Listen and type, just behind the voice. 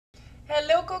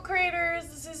Hello co-creators,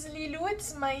 this is Lilou.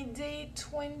 It's my day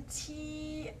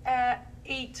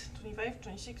 28, 25,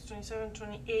 26, 27,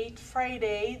 28,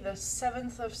 Friday, the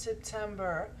 7th of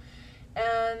September.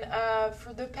 And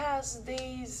for the past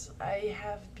days, I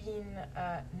have been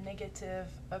negative,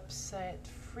 upset,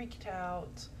 freaked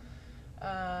out.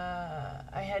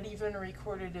 I had even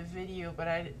recorded a video, but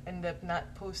I ended up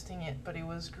not posting it, but it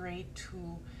was great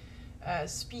to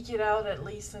speak it out at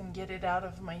least and get it out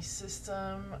of my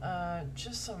system.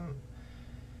 Just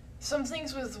some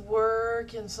things with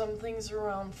work and some things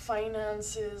around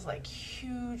finances, like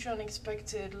huge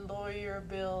unexpected lawyer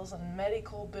bills and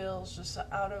medical bills just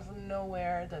out of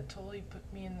nowhere that totally put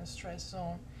me in the stress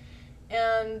zone.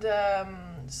 And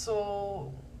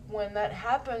so when that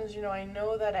happens, I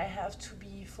know that I have to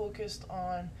be focused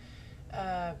on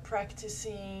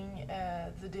practicing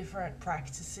the different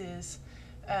practices,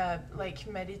 like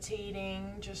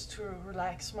meditating just to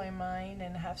relax my mind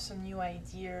and have some new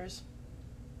ideas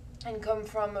and come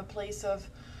from a place of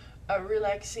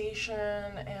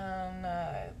relaxation and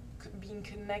being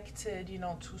connected,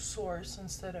 to source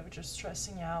instead of just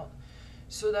stressing out.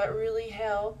 So that really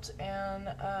helped, and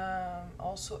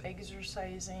also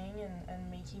exercising and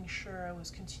making sure I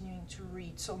was continuing to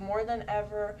read. So more than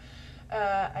ever,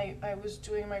 I was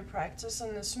doing my practice,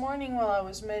 and this morning while I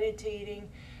was meditating,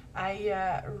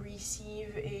 I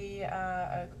received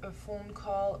a phone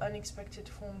call, unexpected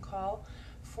phone call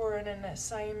for an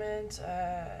assignment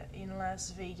in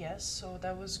Las Vegas. So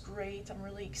that was great. I'm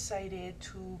really excited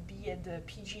to be at the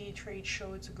PGA trade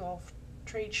show. It's a golf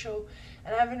trade show,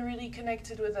 and I haven't really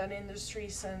connected with that industry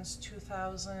since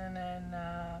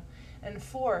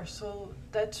 2004. So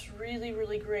that's really,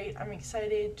 really great. I'm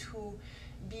excited to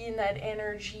be in that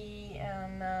energy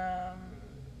and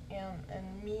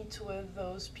meet with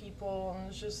those people,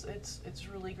 and it's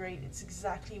really great. It's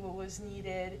exactly what was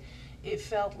needed. It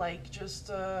felt like just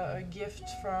a gift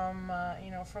from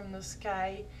from the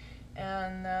sky,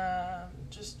 and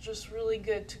just really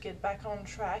good to get back on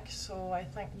track. So I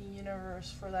thank the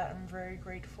universe for that. I'm very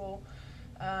grateful,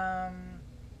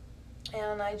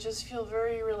 and I just feel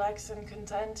very relaxed and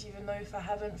content, even though if I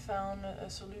haven't found a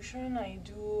solution, I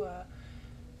do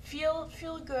feel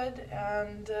good.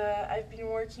 And I've been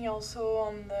working also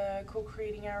on the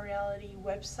Co-Creating Our Reality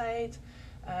website.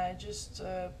 I just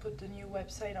put the new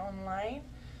website online,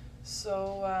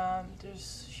 so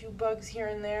there's a few bugs here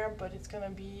and there, but it's gonna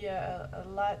be a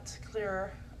lot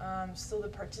clearer. Still the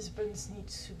participants need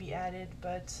to be added,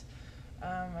 but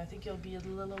I think it'll be a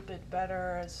little bit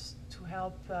better as to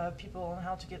help people on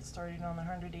how to get started on the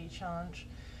 100-day challenge.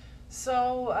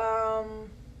 So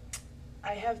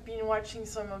I have been watching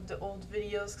some of the old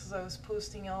videos because I was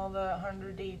posting all the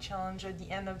 100-day challenge at the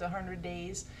end of the 100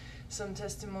 days, some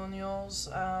testimonials.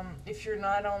 If you're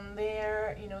not on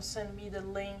there, send me the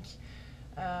link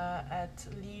at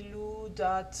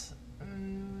lilou.mace,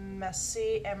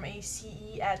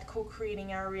 M-A-C-E, at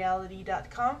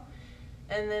cocreatingourreality.com,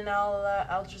 and then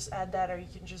I'll just add that, or you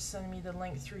can just send me the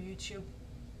link through YouTube.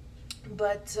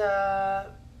 But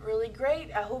really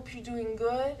great. I hope you're doing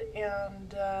good,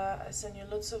 and I send you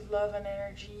lots of love and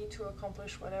energy to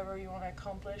accomplish whatever you want to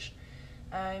accomplish.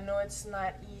 I know it's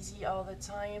not easy all the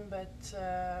time, but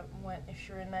if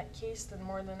you're in that case, then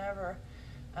more than ever,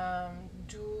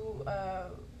 do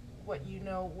what you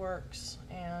know works,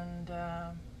 and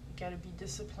you got to be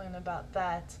disciplined about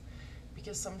that,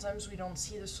 because sometimes we don't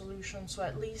see the solution. So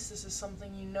at least this is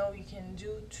something you can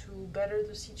do to better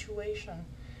the situation,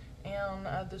 and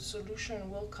the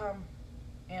solution will come.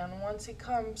 And once it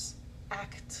comes,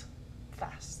 act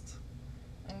fast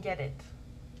and get it.